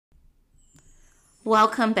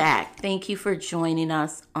Welcome back. Thank you for joining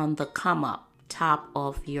us on the Come Up, Top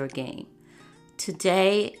of Your Game.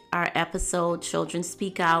 Today, our episode, Children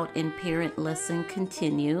Speak Out and Parent Listen,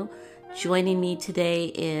 continue. Joining me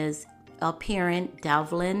today is a parent,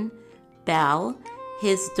 Devlin Bell.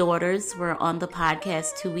 His daughters were on the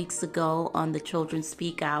podcast 2 weeks ago on the Children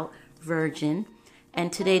Speak Out Virgin.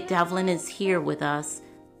 And today, Devlin is here with us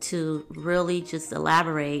to really just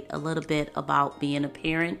elaborate a little bit about being a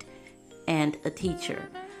parent and a teacher.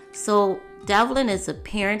 So Devlin is a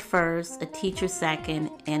parent first, a teacher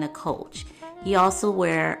second, and a coach. He also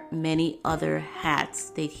wears many other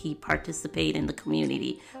hats that he participates in the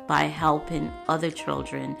community by helping other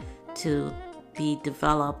children to be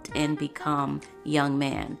developed and become young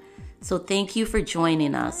men. So thank you for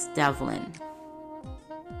joining us, Devlin.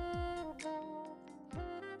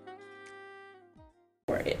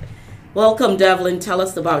 Welcome, Devlin. Tell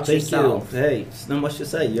us about yourself. Thank you. Hey, it's not much to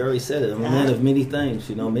say. You already said it. I'm a man of many things,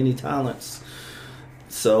 many talents.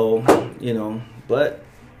 So, but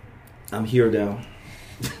I'm here now.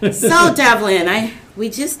 So, Devlin, we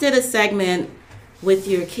just did a segment with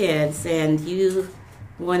your kids, and you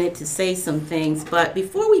wanted to say some things. But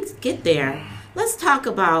before we get there, let's talk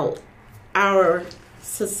about our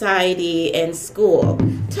society and school.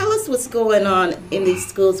 Tell us what's going on in these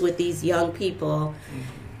schools with these young people.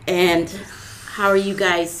 And how are you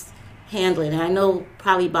guys handling it? I know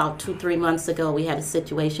probably about 2-3 months ago we had a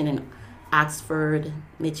situation in Oxford,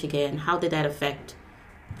 Michigan. How did that affect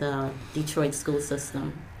the Detroit school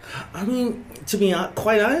system? I mean, to be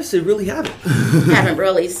quite honest, it really haven't. Haven't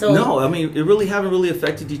really? So no, I mean, it really haven't really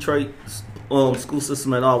affected Detroit school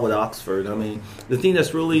system at all with Oxford. I mean, the thing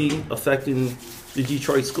that's really affecting the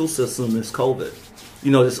Detroit school system is COVID.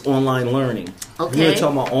 This online learning. Okay. We're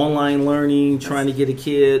talking about online learning, trying to get a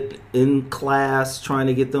kid in class, trying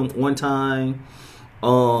to get them on time,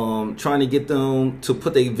 trying to get them to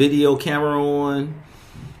put their video camera on.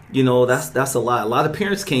 That's a lot. A lot of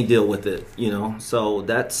parents can't deal with it, So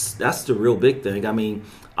that's the real big thing. I mean,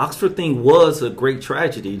 Oxford thing was a great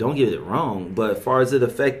tragedy, don't get it wrong. But as far as it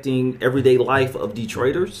affecting everyday life of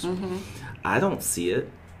Detroiters, I don't see it.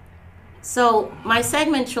 So my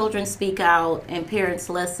segment, Children Speak Out and Parents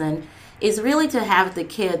Listen, is really to have the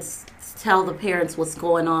kids tell the parents what's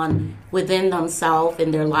going on within themselves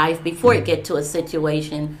in their life before it get to a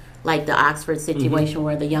situation like the Oxford situation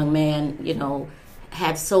where the young man,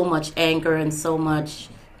 had so much anger and so much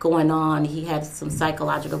going on. He had some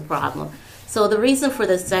psychological problem. So the reason for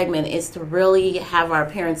this segment is to really have our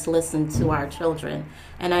parents listen to our children.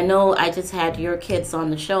 And I know I just had your kids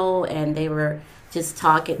on the show and they were just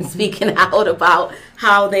talking, speaking out about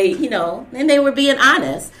how they, and they were being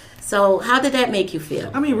honest. So how did that make you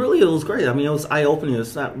feel? I mean, really, it was great. I mean, it was eye-opening.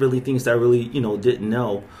 It's not really things that I really, didn't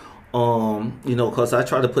know. Because I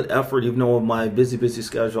try to put effort, even though with my busy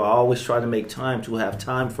schedule, I always try to make time to have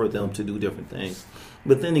time for them to do different things.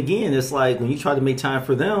 But then again, it's like when you try to make time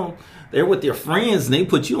for them, they're with their friends and they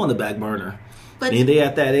put you on the back burner. And they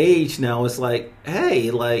at that age now, it's like,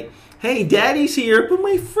 hey, daddy's here, but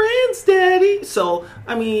my friends, daddy. So,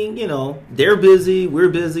 I mean, they're busy, we're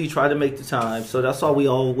busy, try to make the time. So that's why we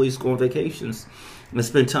always go on vacations and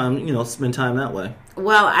spend time that way.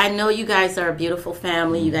 Well, I know you guys are a beautiful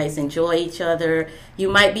family. You guys enjoy each other. You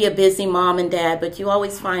might be a busy mom and dad, but you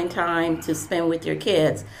always find time to spend with your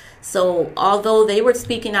kids. So although they were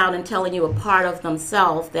speaking out and telling you a part of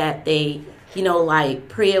themselves that they, like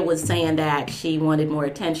Priya was saying that she wanted more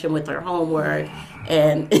attention with her homework,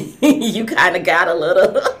 and you kind of got a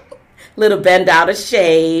little bent out of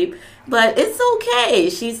shape. But it's okay.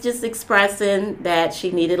 She's just expressing that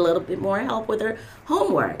she needed a little bit more help with her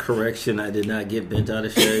homework. Correction, I did not get bent out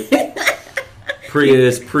of shape. Priya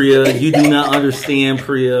is Priya. You do not understand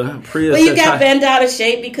Priya. Well, you got bent out of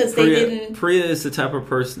shape because they didn't. Priya is the type of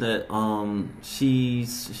person that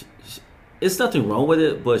it's nothing wrong with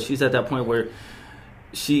it, but she's at that point where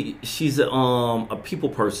she's a people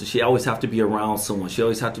person. She always have to be around someone. She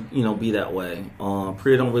always have to be that way.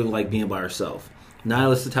 Priya don't really like being by herself.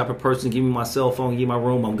 Nyla's the type of person, give me my cell phone, give me my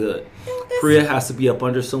room, I'm good. Priya has to be up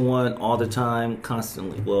under someone all the time,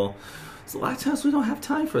 constantly. Well, so a lot of times we don't have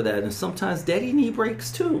time for that, and sometimes daddy need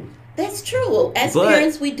breaks too. That's true. As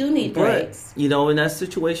parents, we do need breaks. In that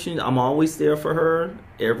situation, I'm always there for her.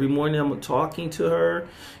 Every morning I'm talking to her,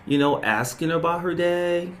 asking her about her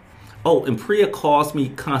day. Oh, and Priya calls me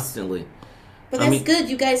constantly. But that's good.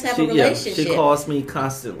 You guys have a relationship. Yeah, she calls me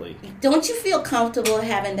constantly. Don't you feel comfortable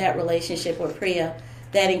having that relationship with Priya?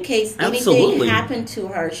 That in case anything happened to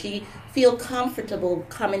her, she feel comfortable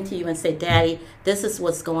coming to you and say, Daddy, this is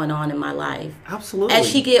what's going on in my life. Absolutely. As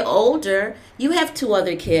she get older, you have 2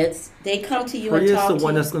 other kids. They come to you and talk to you. Priya's the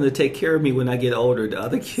one that's going to take care of me when I get older. The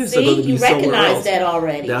other kids are See, going to be you somewhere recognize else. that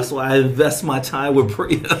already. That's why I invest my time with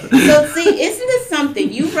Priya. So see, isn't it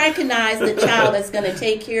something? You recognize the child that's going to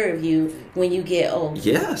take care of you when you get older.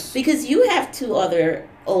 Yes. Because you have 2 other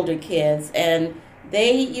older kids, and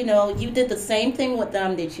they, you did the same thing with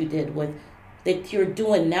them that you're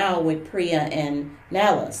doing now with Priya and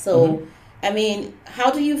Nala. So, I mean,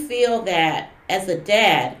 how do you feel that as a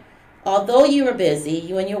dad, although you are busy,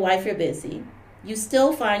 you and your wife are busy, you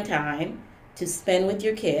still find time to spend with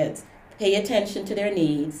your kids, pay attention to their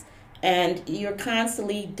needs, and you're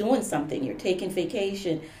constantly doing something. You're taking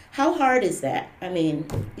vacation. How hard is that? I mean,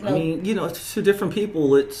 to different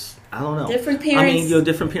people, I don't know. Different parents.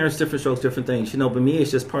 Different parents, different strokes, different things. But me,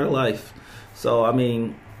 it's just part of life. So,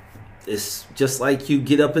 it's just like you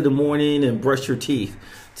get up in the morning and brush your teeth.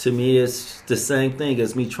 To me, it's the same thing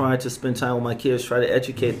as me trying to spend time with my kids, try to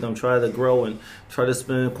educate them, try to grow, and try to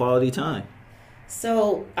spend quality time.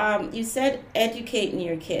 So, you said educating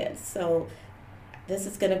your kids. So, this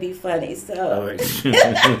is going to be funny. So, all right.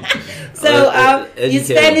 You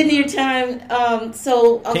spending your time.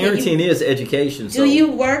 Parenting is education. Do you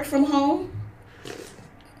work from home?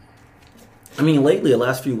 Lately, the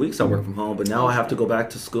last few weeks, I work from home, but now I have to go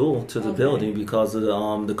back to school, to the building, because of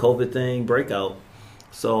the COVID thing breakout.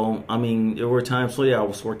 So, there were times where, I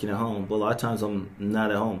was working at home, but a lot of times I'm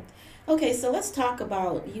not at home. Okay, so let's talk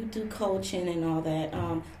about, you do coaching and all that.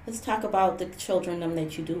 Let's talk about the children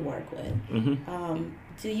that you do work with. Mm-hmm.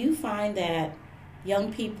 Do you find that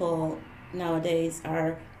young people nowadays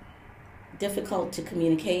are difficult to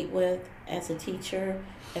communicate with as a teacher?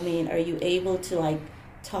 Are you able to,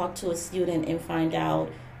 talk to a student and find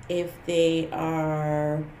out if they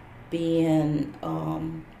are being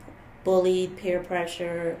bullied, peer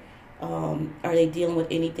pressure? Are they dealing with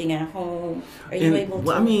anything at home? Are you able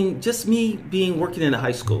to? Just me working in a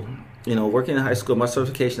high school. Working in high school, my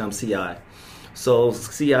certification, I'm CI. So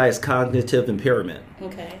CI is cognitive impairment.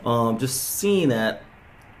 Okay. Just seeing that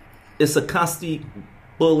it's a constant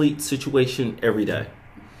bullied situation every day.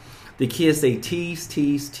 The kids, they tease,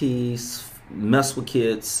 mess with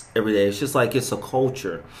kids every day. It's just like it's a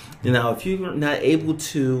culture. Now, if you're not able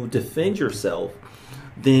to defend yourself,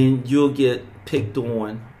 then you'll get picked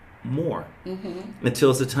on more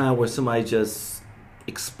until it's a time where somebody just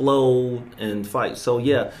explode and fight. So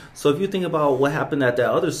if you think about what happened at that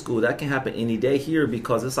other school, that can happen any day here,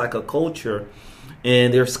 because it's like a culture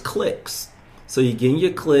and there's cliques. So you get in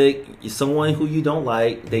your clique, you're someone who you don't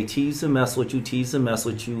like, they tease and mess with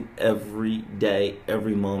you every day,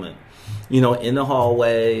 every moment. In the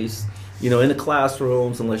hallways, in the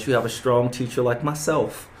classrooms, unless you have a strong teacher like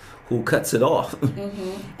myself who cuts it off.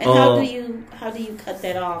 Mm-hmm. And how do you cut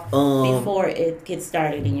that off before it gets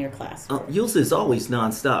started in your classroom? Usually it's always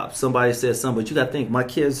nonstop. Somebody says something, but you got to think, my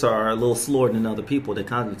kids are a little slower than other people. They're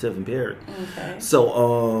cognitive impaired. Okay.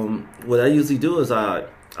 So what I usually do is I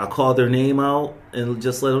call their name out and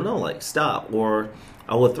just let them know, stop. Or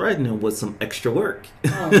I will threaten them with some extra work.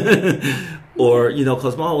 Oh. Or,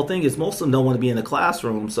 because my whole thing is most of them don't want to be in the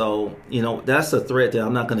classroom. So, that's a threat that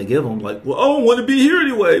I'm not going to give them. I don't want to be here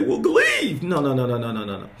anyway. Well, leave.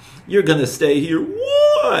 No. You're going to stay here.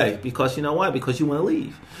 Why? Because you know why? Because you want to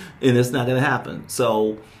leave. And it's not going to happen.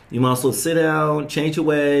 So you might as well sit down, change your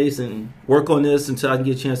ways, and work on this until I can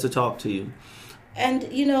get a chance to talk to you. And,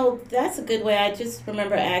 that's a good way. I just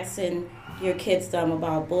remember asking your kids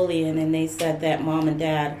about bullying, and they said that mom and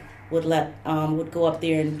dad would go up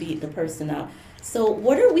there and beat the person up. So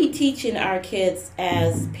what are we teaching our kids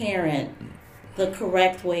as parent the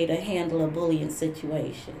correct way to handle a bullying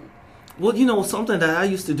situation? Well, something that I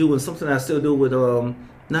used to do and something I still do with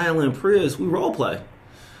Nyla and Priya is we role play.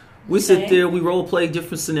 We sit there, we role play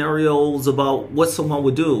different scenarios about what someone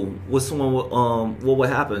would do, what would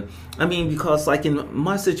happen. Because in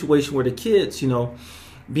my situation where the kids,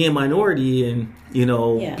 being minority and, being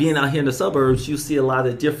out here in the suburbs, you see a lot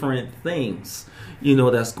of different things,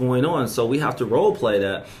 that's going on. So we have to role play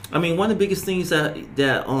that. One of the biggest things that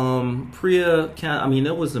Priya,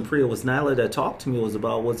 it wasn't Priya, it was Nyla that talked to me was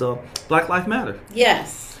Black Lives Matter.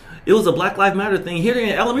 Yes. It was a Black Lives Matter thing here in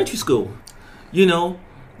elementary school.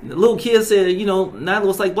 The little kid said, Nyla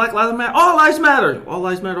was like, Black Lives Matter, all lives matter. All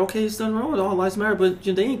lives matter. Okay, it's nothing wrong with all lives matter, but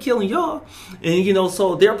they ain't killing y'all. And,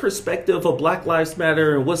 so their perspective of Black Lives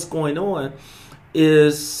Matter and what's going on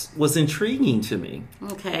was intriguing to me.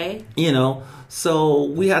 Okay. So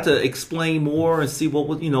we had to explain more and see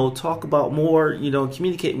talk about more,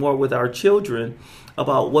 communicate more with our children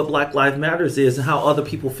about what Black Lives Matters is and how other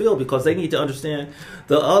people feel, because they need to understand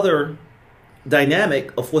the other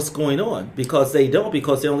dynamic of what's going on, because they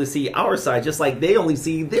only see our side, just like they only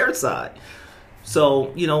see their side.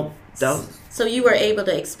 So, So you were able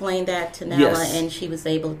to explain that to Nala, yes. And she was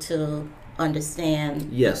able to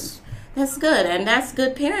understand. Yes. That's good, and that's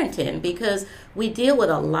good parenting, because we deal with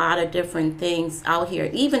a lot of different things out here.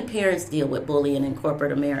 Even parents deal with bullying in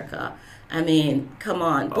corporate America. I mean, come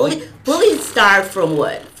on. Bullying start from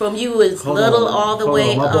what? From you as little all the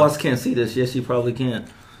way My up. boss can't see this. Yes, she probably can.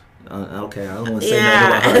 Okay, I don't want to say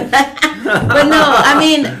nothing about her. But no, I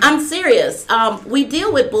mean, I'm serious. We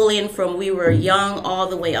deal with bullying from we were young all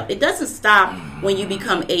the way up. It doesn't stop when you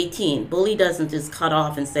become 18. Bully doesn't just cut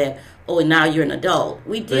off and say, oh, now you're an adult.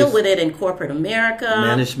 We deal with it in corporate America.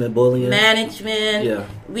 Management bullying. Yeah.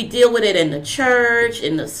 We deal with it in the church,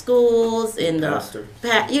 in the schools, in Pastor.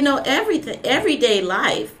 Everything. Everyday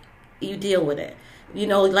life, you deal with it.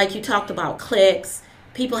 Like you talked about cliques.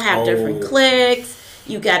 People have different cliques.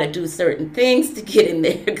 You got to do certain things to get in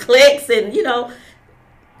their cliques. And,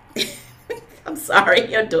 I'm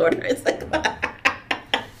sorry, your daughter is like...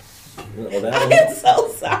 I'm so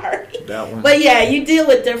sorry. That one. But yeah, you deal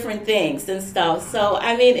with different things and stuff. So,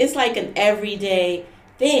 I mean, it's like an everyday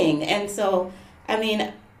thing. And so, I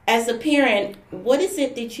mean, as a parent, what is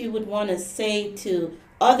it that you would want to say to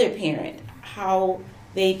other parents? How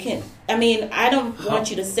they can, I mean, I don't want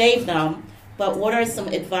you to save them, but what are some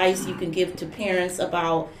advice you can give to parents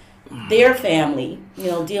about their family,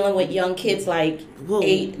 dealing with young kids like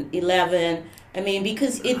 8, 11? I mean,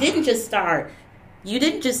 because it didn't just start... You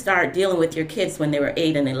didn't just start dealing with your kids when they were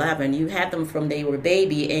 8 and 11. You had them from they were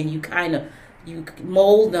baby, and you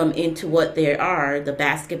mold them into what they are, the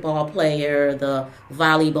basketball player, the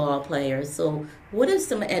volleyball player. So what is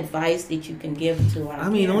some advice that you can give to our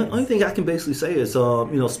parents? The only thing I can basically say is,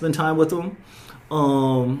 spend time with them.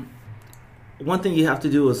 One thing you have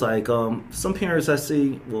to do is, like, some parents I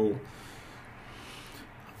see,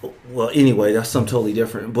 anyway, that's something totally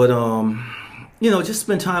different. But, just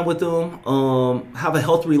spend time with them, have a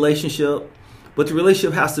healthy relationship. But the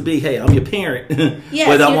relationship has to be, hey, I'm your parent, yes,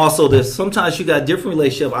 but I'm also this. Sometimes you got a different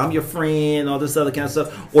relationship. I'm your friend, all this other kind of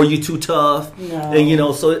stuff. Or you too tough. No.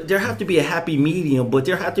 And, so there have to be a happy medium. But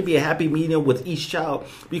there have to be a happy medium with each child,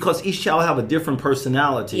 because each child have a different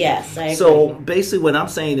personality. Yes, I agree. So basically what I'm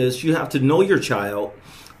saying is you have to know your child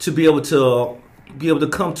to be able to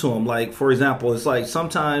come to them. Like, for example, it's like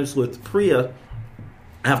sometimes with Priya,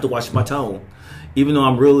 I have to watch my tone. Even though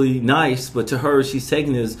I'm really nice, but to her, she's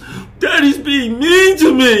taking this, Daddy's being mean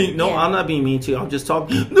to me. No, yeah. I'm not being mean to you. I'm just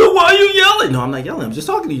talking. No, why are you yelling? No, I'm not yelling. I'm just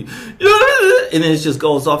talking to you. And then it just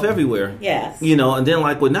goes off everywhere. Yes. And then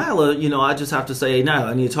like with Nyla, I just have to say, hey, Nyla,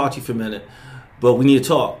 I need to talk to you for a minute. But we need to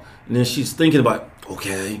talk. And then she's thinking about,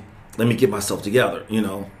 okay, let me get myself together,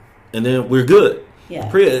 And then we're good. Yeah.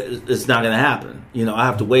 Priya, it's not going to happen. I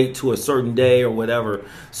have to wait to a certain day or whatever.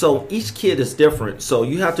 So each kid is different. So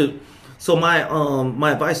you have to... So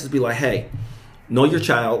my advice is be like, hey, know your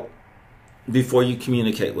child before you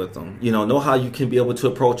communicate with them. Know how you can be able to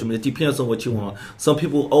approach them. It depends on what you want. Some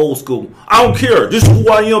people old school. I don't care. This is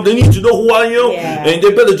who I am. They need to know who I am, and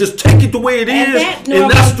they better just take it the way it is,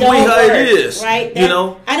 and that's the way how it is. Right?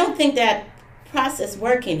 I don't think that process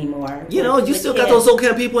work anymore. You still got those old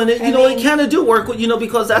kind of people, and it kind of do work.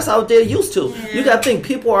 Because that's how they're used to. Yeah. You got to think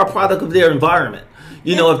people are a product of their environment.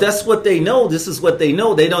 If that's what they know, this is what they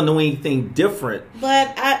know. They don't know anything different.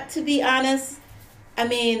 But to be honest,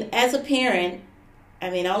 as a parent, I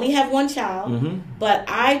only have one child, but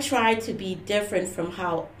I try to be different from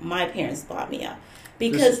how my parents brought me up.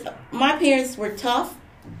 Because my parents were tough,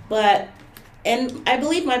 and I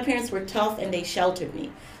believe my parents were tough and they sheltered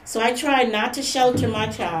me. So I try not to shelter my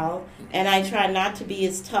child, and I try not to be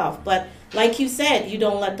as tough. But like you said, you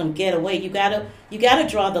don't let them get away. You gotta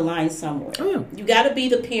draw the line somewhere. Oh, yeah. You gotta be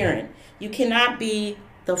the parent. You cannot be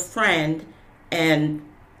the friend and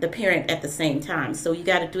the parent at the same time. So you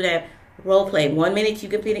gotta do that role play. 1 minute you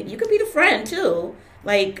could be the friend too.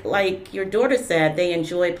 Like your daughter said, they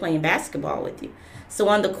enjoy playing basketball with you. So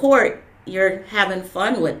on the court, you're having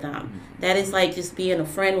fun with them. That is like just being a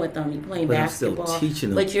friend with them. You're playing basketball, still teaching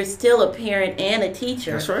them. But you're still a parent and a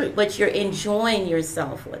teacher. That's right. But you're enjoying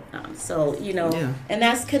yourself with them. So, and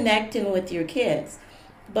that's connecting with your kids.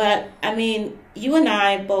 But, you and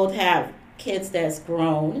I both have kids that's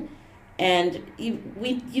grown, and you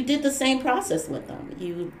did the same process with them.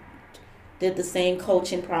 You did the same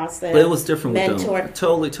coaching process. But it was different with mentor. them.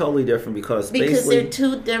 Totally different because they're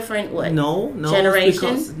two different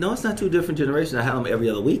generations. It's not two different generations. I had them every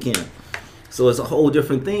other weekend, so it's a whole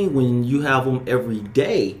different thing when you have them every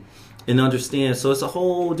day and understand. So it's a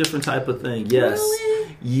whole different type of thing. Yes.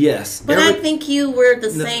 Really? Yes. But I think you were the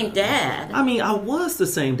same dad. I mean, I was the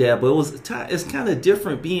same dad, but it's kind of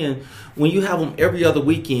different being when you have them every other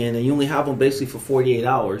weekend and you only have them basically for 48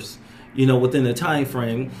 hours, within the time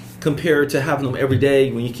frame, compared to having them every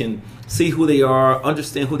day when you can see who they are,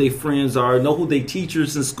 understand who their friends are, know who their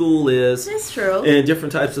teachers in school is. That's true. And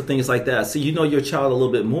different types of things like that. So you know your child a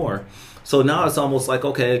little bit more. So now it's almost like,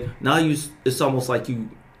 okay, it's almost like you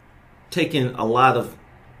taking a lot of,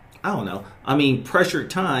 pressured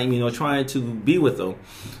time, trying to be with them.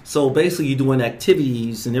 So basically you're doing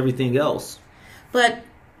activities and everything else. But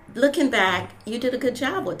looking back, you did a good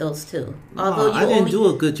job with those two. Although I didn't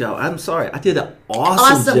do a good job. I'm sorry. I did an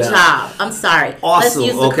awesome job. I'm sorry. Awesome.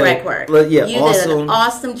 Let's use the correct word. Yeah, you awesome. did an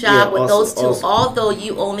awesome job with those two, awesome. Although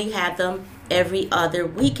you only had them every other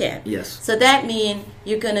weekend. Yes. So that means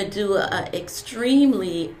you're going to do an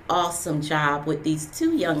extremely awesome job with these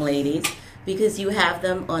two young ladies because you have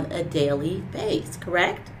them on a daily basis,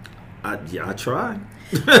 correct? I try.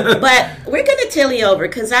 But we're going to tell you over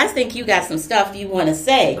because I think you got some stuff you want to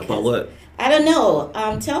say. About what? I don't know.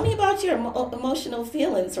 Tell me about your emotional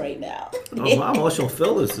feelings right now. My emotional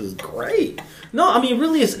feelings is great. No, I mean,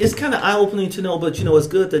 really, it's kind of eye-opening to know, but, it's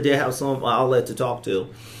good that they have some outlet to talk to.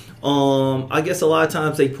 I guess a lot of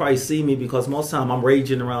times they probably see me because most of the time I'm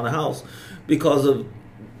raging around the house because of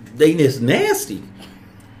they just nasty.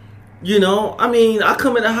 I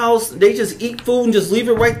come in the house, they just eat food and just leave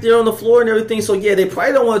it right there on the floor and everything. So, yeah, they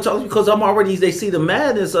probably don't want to talk to me because they see the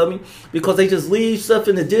madness of me because they just leave stuff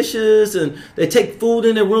in the dishes and they take food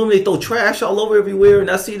in their room. They throw trash all over everywhere. And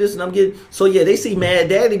I see this and they see mad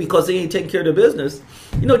daddy because they ain't taking care of their business.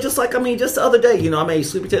 Just the other day, I made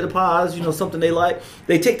sweet potato pies, something they like.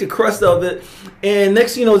 They take the crust of it. And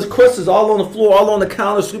next, the crust is all on the floor, all on the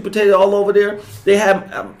counter, sweet potato all over there. They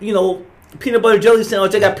have, peanut butter jelly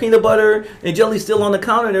sandwich. I got peanut butter and jelly still on the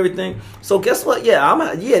counter and everything. So guess what? Yeah,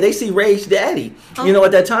 they see Rage Daddy,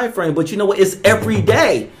 at that time frame. But you know what? It's every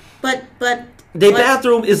day. But their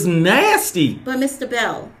bathroom is nasty. But Mr.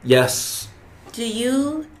 Bell. Yes. Do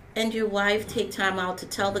you and your wife take time out to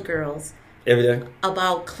tell the girls every day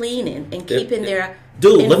about cleaning and keeping their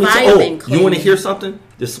Dude, let me clean? You want to hear something?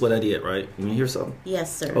 This is what I did, right? You want to hear something?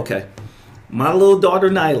 Yes, sir. Okay. My little daughter,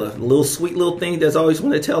 Nyla, a little sweet little thing that's always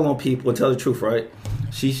want to tell on people and tell the truth, right?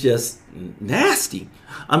 She's just nasty.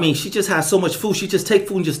 She just has so much food. She just take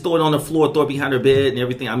food and just throw it on the floor, throw it behind her bed and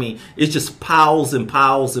everything. It's just piles and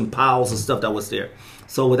piles and piles of stuff that was there.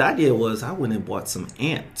 So what I did was I went and bought some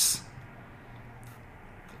ants.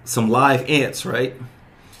 Some live ants, right?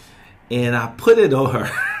 And I put it on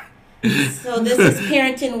her. So this is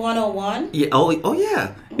Parenting 101? Yeah. Oh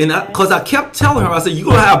yeah. And because I kept telling her, I said, you're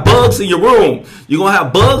going to have bugs in your room. You're going to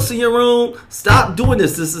have bugs in your room. Stop doing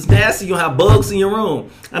this. This is nasty. You're going to have bugs in your room.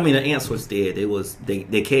 The ants was dead.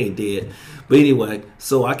 They came dead. But anyway,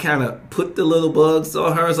 so I kind of put the little bugs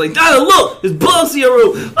on her. It's like, Donna, look, there's bugs in your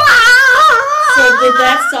room. Ah! So did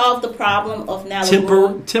that solve the problem of now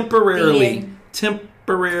temporarily.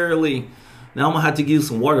 Now I'm going to have to give you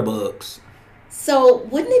some water bugs. So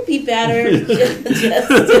wouldn't it be better,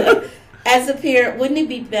 as a parent, wouldn't it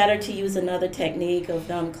be better to use another technique of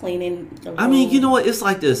cleaning the room? You know what? It's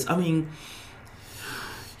like this. The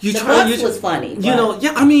bugs was funny. But you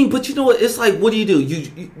know what? It's like, what do?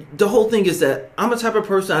 You the whole thing is that I'm a type of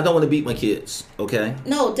person, I don't want to beat my kids, okay?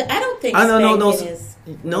 No, I don't think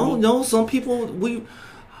No, some people, think,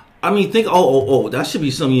 that should be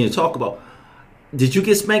something you need to talk about. Did you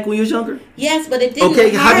get spanked when you was younger? Yes, but it didn't. Okay,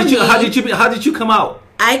 how did you come out?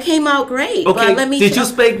 I came out great. Okay, but did you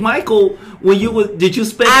spank Michael when you was? Did you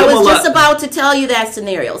spank him a lot? I was just about to tell you that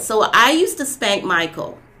scenario. So I used to spank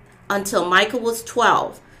Michael until Michael was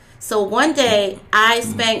 12. So one day I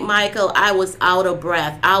spanked Michael. I was out of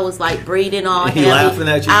breath. I was like breathing all heavy. He laughing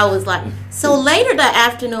at you. I was like. So later that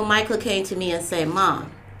afternoon, Michael came to me and said,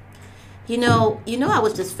 "Mom, You know, I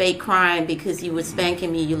was just fake crying because you were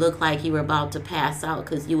spanking me. You looked like you were about to pass out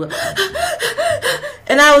because you were."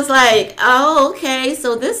 And I was like, oh, okay,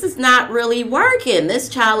 so this is not really working. This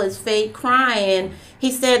child is fake crying.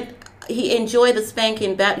 He said he enjoyed the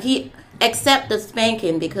spanking. He accept the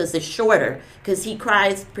spanking because it's shorter. Because he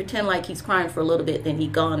cries, pretend like he's crying for a little bit, then he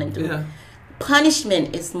gone and do. Yeah.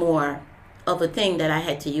 Punishment is more of a thing that I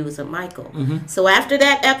had to use on Michael. Mm-hmm. So after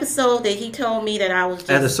that episode that he told me that I was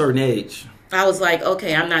just, at a certain age, I was like,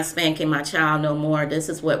 okay, I'm not spanking my child no more. This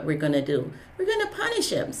is what we're going to do. We're going to punish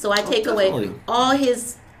him. So I take away all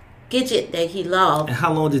his gadget that he loved. And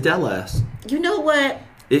how long did that last? You know what?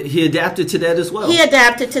 He adapted to that as well. He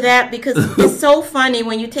adapted to that because it's so funny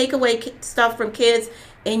when you take away stuff from kids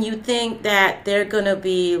and you think that they're going to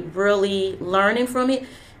be really learning from it.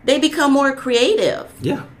 They become more creative.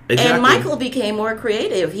 Yeah, exactly. And Michael became more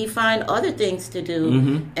creative. He find other things to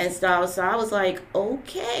do and stuff. So I was like,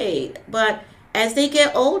 okay. But as they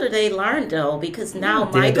get older, they learn, though, because now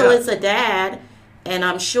Michael is a dad, and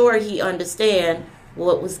I'm sure he understands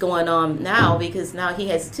what was going on now, because now he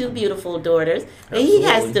has 2 beautiful daughters, and he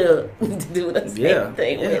has to do the same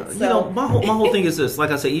thing with. So. You know, my whole thing is this. Like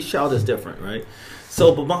I said, each child is different, right?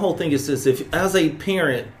 So, but my whole thing is this: if as a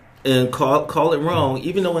parent, and call it wrong,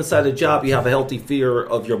 even though inside a job you have a healthy fear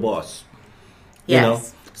of your boss, you know,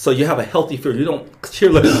 so you have a healthy fear. You don't cheer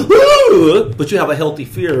like, but you have a healthy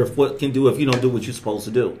fear of what can do if you don't do what you're supposed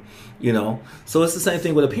to do, you know. So it's the same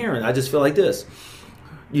thing with a parent. I just feel like this.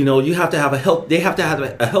 You know, you have to have they have to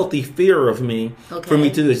have a healthy fear of me for me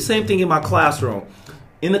to do the same thing in my classroom.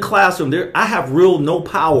 In the classroom, I have no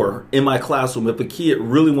power in my classroom. If a kid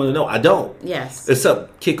really want to know, I don't. Yes.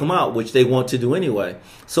 Except kick them out, which they want to do anyway.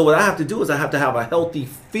 So what I have to do is I have to have a healthy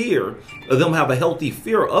fear of them, have a healthy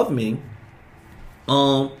fear of me,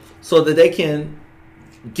 so that they can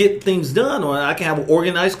get things done, or I can have an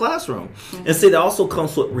organized classroom. And see, that also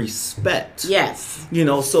comes with respect. Yes. You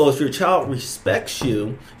know, so if your child respects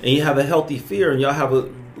you and you have a healthy fear and y'all have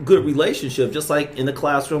a good relationship, just like in the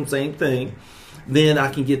classroom, same thing, then I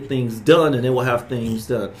can get things done and then we'll have things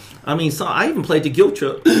done. I mean, so I even played the guilt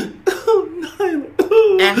trip. At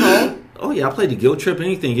home? Oh, yeah, I played the guilt trip,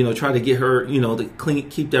 anything, you know, try to get her, you know, to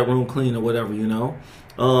keep that room clean or whatever, you know.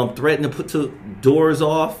 Threatened to put 2 doors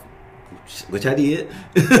off, which I did.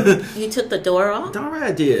 You took the door off? All right,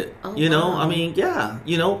 I did. Oh, you know, wow. I mean, yeah.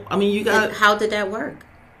 You know, I mean, you got... How did that work?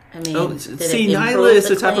 I mean, see, Nyla is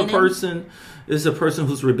the type of person... Is a person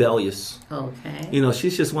who's rebellious. Okay. You know,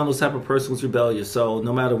 she's just one of those type of person who's rebellious. So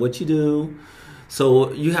no matter what you do,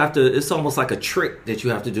 so you have to, it's almost like a trick that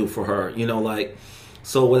you have to do for her. You know, like,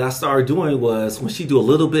 so what I started doing was when she do a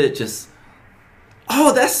little bit, just,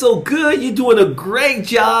 oh, that's so good. You're doing a great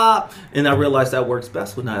job. And I realized that works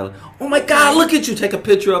best with Nyla. Oh my God, look at you. Take a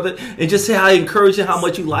picture of it and just say how I encourage her, how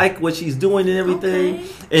much you like what she's doing and everything. Okay.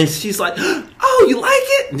 And she's like, oh, you like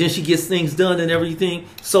it? And then she gets things done and everything.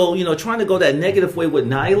 So, you know, trying to go that negative way with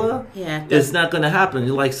Nyla is not going to happen.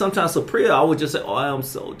 Like sometimes Supriya, I would just say, oh, I am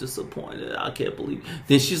so disappointed. I can't believe it.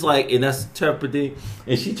 Then she's like, and that's interpreting.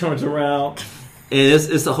 And she turns around and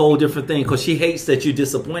it's a whole different thing because she hates that you're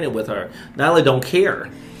disappointed with her. Nyla don't care.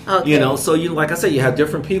 Okay. You know, so you, like I said, you have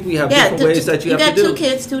different people, you have different ways that you have to do. You got 2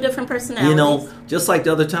 kids, 2 different personalities. You know, just like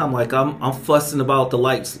the other time, like I'm fussing about the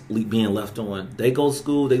lights being left on. They go to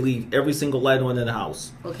school, they leave every single light on in the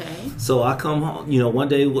house. Okay. So I come home, you know, one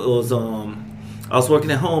day it was I was working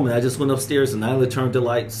at home and I just went upstairs and Nyla turned the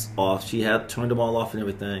lights off. She had turned them all off and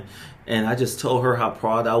everything. And I just told her how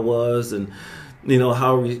proud I was and you know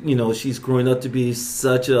how she's growing up to be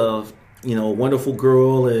such a wonderful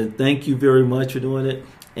girl and thank you very much for doing it.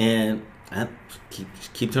 And I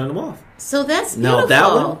keep turning them off. So that's beautiful. Now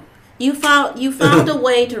that one, you found a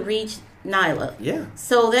way to reach Nyla. Yeah.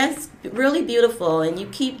 So that's really beautiful, and you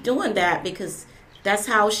keep doing that because that's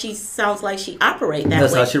how she sounds like she operates.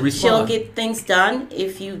 That's way. How she responds. She'll get things done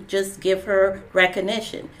if you just give her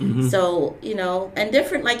recognition. Mm-hmm. So and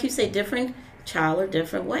different, like you say, different child are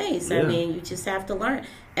different ways. Yeah. I mean, you just have to learn.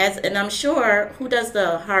 And I'm sure who does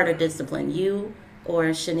the harder discipline, you or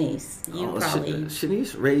Shanice? You probably.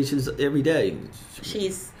 Shanice rages every day.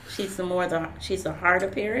 She's the harder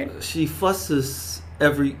parent. She fusses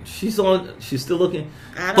she's still looking.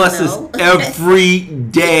 I don't fusses know. every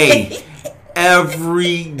day.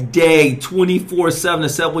 Every day, 24/7,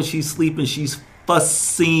 except when she's sleeping, she's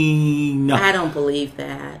fussing. I don't believe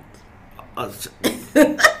that.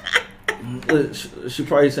 She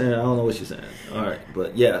probably saying, I don't know what she's saying. All right,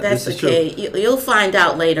 but yeah, that's this is okay. True. You'll find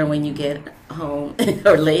out later when you get home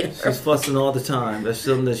or later. She's fussing all the time. That's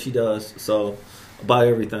something that she does. So about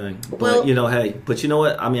everything. But well, hey, but you know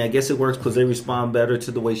what? I mean, I guess it works because they respond better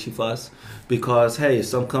to the way she fuss. Because hey, if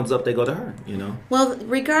something comes up, they go to her. Well,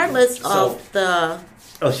 regardless of the.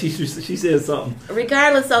 Oh, she said something.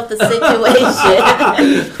 Regardless of the situation,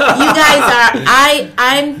 you guys are.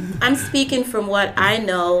 I'm speaking from what I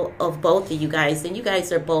know of both of you guys, and you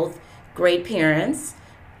guys are both great parents.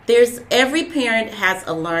 Every parent has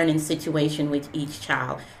a learning situation with each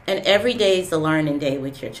child, and every day is a learning day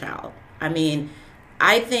with your child. I mean,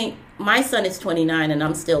 I think my son is 29 and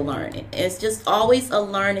I'm still learning. It's just always a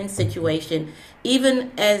learning situation. Even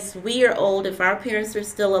as we are old, if our parents are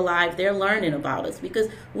still alive, they're learning about us because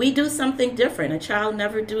we do something different. A child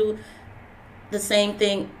never do the same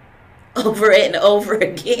thing over and over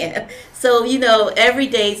again. So, every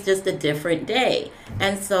day is just a different day.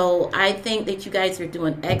 And so I think that you guys are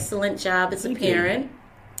doing an excellent job as a parent.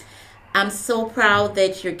 I'm so proud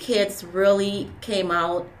that your kids really came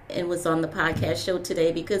out and was on the podcast show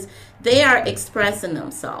today, because they are expressing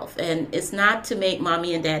themselves. And it's not to make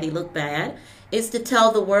mommy and daddy look bad. It's to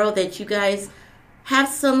tell the world that you guys have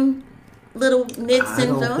some little nits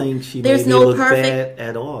and I don't think she there's made me no look perfect bad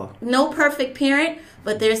at all. no perfect parent,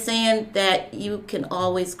 but they're saying that you can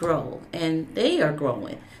always grow, and they are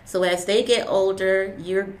growing. So as they get older,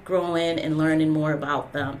 you're growing and learning more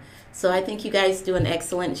about them. So I think you guys do an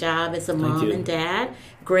excellent job as a mom and dad.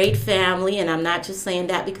 Great family, and I'm not just saying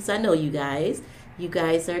that because I know you guys. You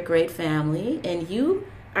guys are a great family, and you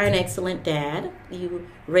are an excellent dad. You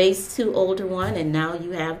raised 2 older ones, and now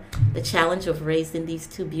you have the challenge of raising these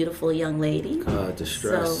 2 beautiful young ladies. The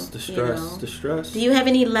stress. Do you have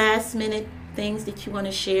any last minute things that you want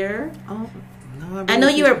to share? No, I know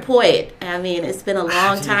you're a poet. I mean, it's been a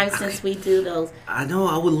long time since we do those. I know.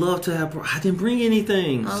 I would love to have. I didn't bring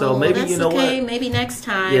anything, so maybe that's what? Maybe next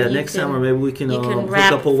time. Yeah, next time, or maybe we can hook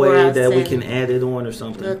up a way that we can add it on or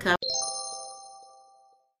something.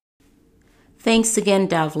 Thanks again,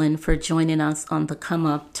 Devlin, for joining us on the Come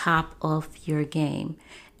Up Top of Your Game.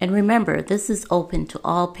 And remember, this is open to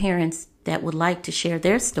all parents that would like to share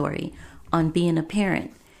their story on being a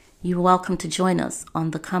parent. You're welcome to join us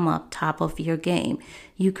on the Come Up Top of Your Game.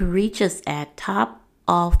 You can reach us at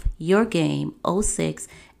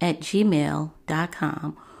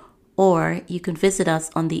topofyourgame06@gmail.com, or you can visit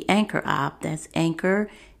us on the Anchor app. That's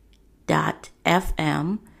anchor.fm,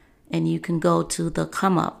 and you can go to the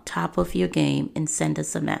Come Up Top of Your Game and send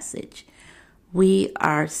us a message. We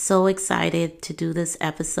are so excited to do this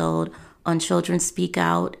episode on Children Speak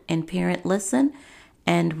Out and Parent Listen.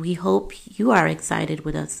 And we hope you are excited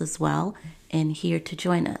with us as well and here to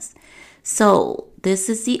join us. So this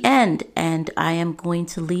is the end, and I am going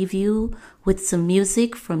to leave you with some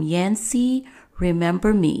music from Yancy,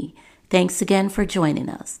 Remember Me. Thanks again for joining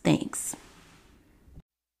us. Thanks.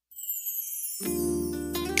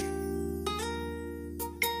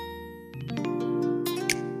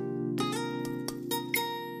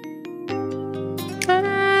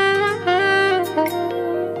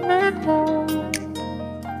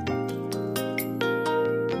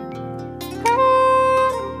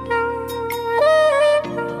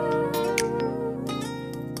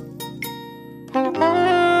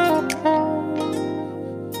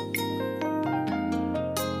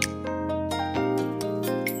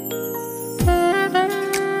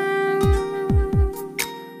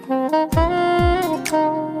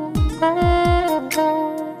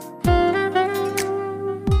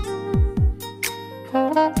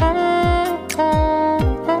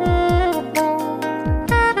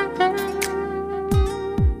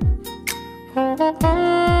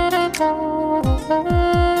 Oh,